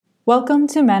Welcome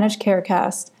to Managed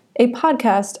Carecast, a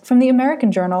podcast from the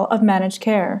American Journal of Managed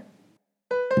Care.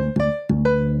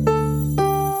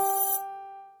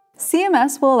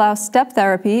 CMS will allow step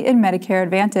therapy in Medicare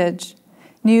Advantage.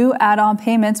 New add-on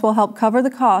payments will help cover the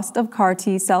cost of CAR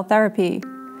T-cell therapy.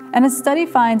 And a study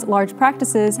finds large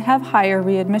practices have higher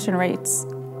readmission rates.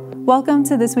 Welcome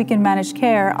to This Week in Managed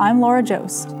Care. I'm Laura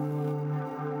Jost.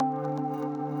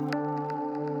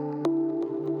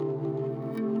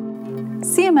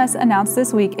 CMS announced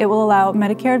this week it will allow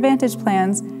Medicare Advantage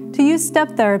plans to use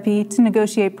step therapy to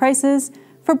negotiate prices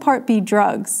for Part B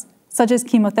drugs, such as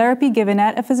chemotherapy given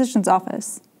at a physician's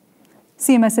office.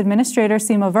 CMS Administrator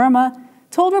Seema Verma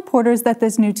told reporters that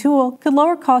this new tool could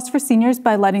lower costs for seniors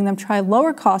by letting them try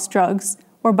lower-cost drugs,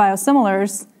 or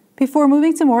biosimilars, before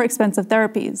moving to more expensive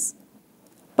therapies.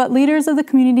 But leaders of the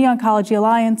Community Oncology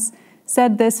Alliance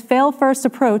said this fail-first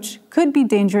approach could be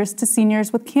dangerous to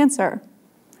seniors with cancer.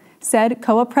 Said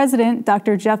COA President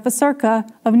Dr. Jeff Vacirca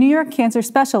of New York Cancer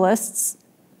Specialists,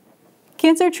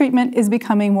 "Cancer treatment is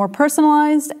becoming more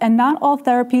personalized, and not all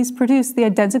therapies produce the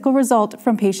identical result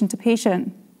from patient to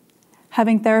patient.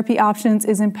 Having therapy options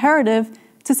is imperative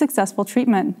to successful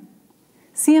treatment.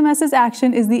 CMS's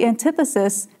action is the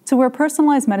antithesis to where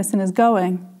personalized medicine is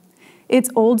going.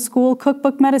 It's old-school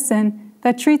cookbook medicine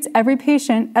that treats every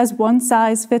patient as one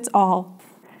size fits all."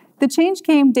 The change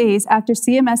came days after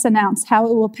CMS announced how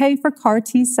it will pay for CAR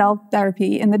T-cell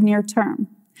therapy in the near term.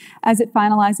 As it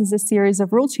finalizes a series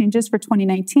of rule changes for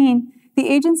 2019, the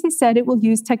agency said it will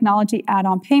use technology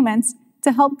add-on payments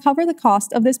to help cover the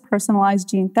cost of this personalized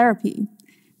gene therapy,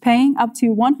 paying up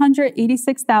to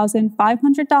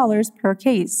 $186,500 per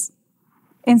case.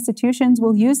 Institutions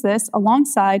will use this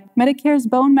alongside Medicare's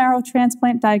bone marrow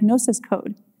transplant diagnosis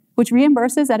code, which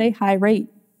reimburses at a high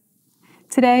rate.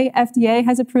 Today, FDA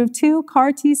has approved 2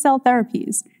 CAR T-cell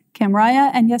therapies, Kymriah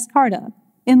and Yescarta,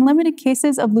 in limited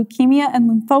cases of leukemia and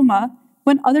lymphoma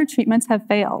when other treatments have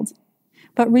failed.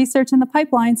 But research in the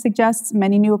pipeline suggests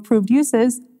many new approved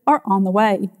uses are on the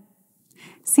way.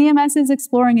 CMS is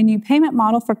exploring a new payment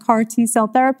model for CAR T-cell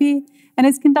therapy and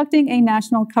is conducting a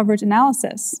national coverage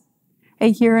analysis.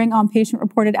 A hearing on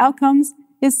patient-reported outcomes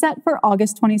is set for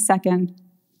August 22nd.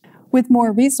 With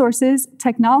more resources,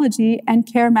 technology, and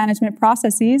care management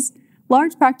processes,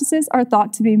 large practices are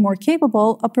thought to be more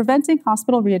capable of preventing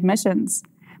hospital readmissions.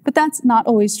 But that's not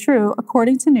always true,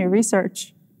 according to new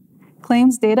research.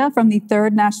 Claims data from the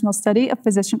Third National Study of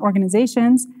Physician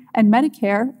Organizations and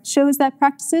Medicare shows that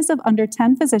practices of under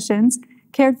 10 physicians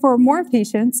cared for more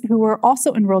patients who were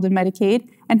also enrolled in Medicaid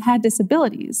and had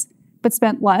disabilities, but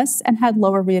spent less and had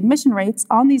lower readmission rates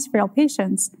on these frail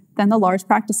patients than the large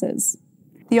practices.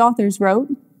 The authors wrote,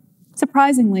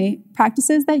 "Surprisingly,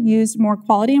 practices that used more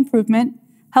quality improvement,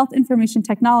 health information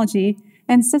technology,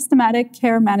 and systematic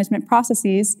care management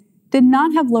processes did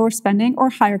not have lower spending or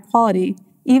higher quality,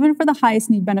 even for the highest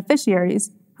need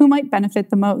beneficiaries, who might benefit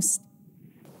the most."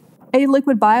 A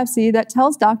liquid biopsy that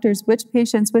tells doctors which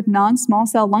patients with non-small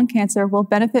cell lung cancer will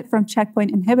benefit from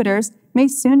checkpoint inhibitors may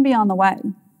soon be on the way.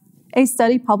 A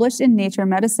study published in Nature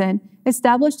Medicine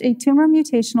established a tumor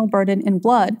mutational burden in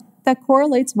blood that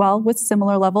correlates well with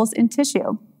similar levels in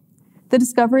tissue. The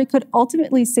discovery could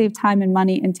ultimately save time and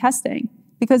money in testing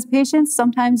because patients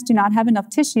sometimes do not have enough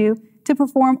tissue to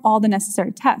perform all the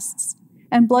necessary tests,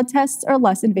 and blood tests are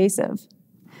less invasive.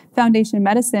 Foundation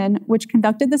Medicine, which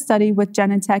conducted the study with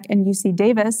Genentech and UC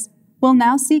Davis, will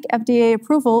now seek FDA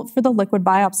approval for the liquid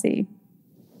biopsy.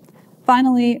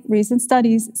 Finally, recent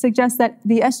studies suggest that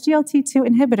the SGLT2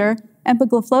 inhibitor,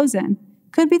 empagliflozin,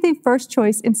 could be the first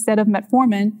choice instead of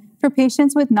metformin for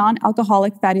patients with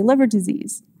non-alcoholic fatty liver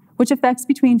disease, which affects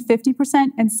between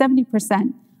 50% and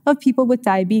 70% of people with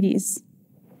diabetes.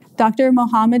 Dr.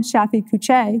 Mohammed Shafi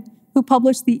Kuche, who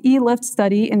published the E-LIFT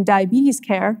study in diabetes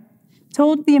care,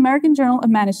 told the American Journal of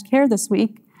Managed Care this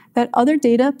week that other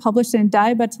data published in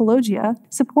Diabetologia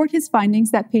support his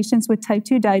findings that patients with type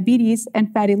 2 diabetes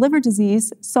and fatty liver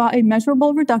disease saw a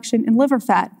measurable reduction in liver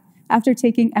fat after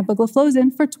taking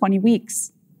empagliflozin for 20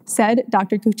 weeks. Said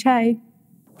Dr. Kuche,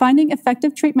 "Finding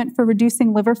effective treatment for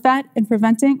reducing liver fat and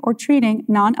preventing or treating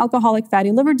non-alcoholic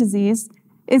fatty liver disease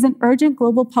is an urgent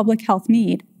global public health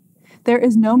need. There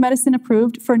is no medicine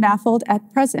approved for NAFLD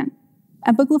at present.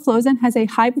 Empagliflozin has a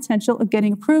high potential of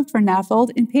getting approved for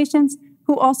NAFLD in patients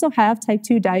who also have type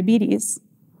 2 diabetes."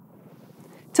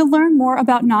 To learn more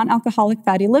about non-alcoholic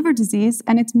fatty liver disease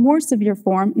and its more severe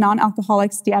form, non-alcoholic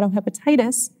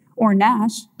steatohepatitis, or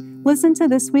NASH, listen to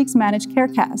this week's Managed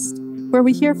Carecast, where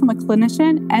we hear from a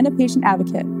clinician and a patient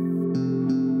advocate.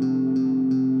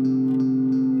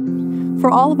 For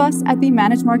all of us at the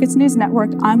Managed Markets News Network,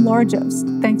 I'm Laura Jost.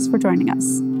 Thanks for joining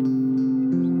us.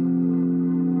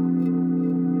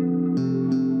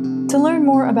 To learn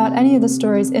more about any of the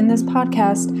stories in this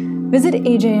podcast, visit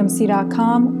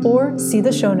ajmc.com or see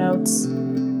the show notes.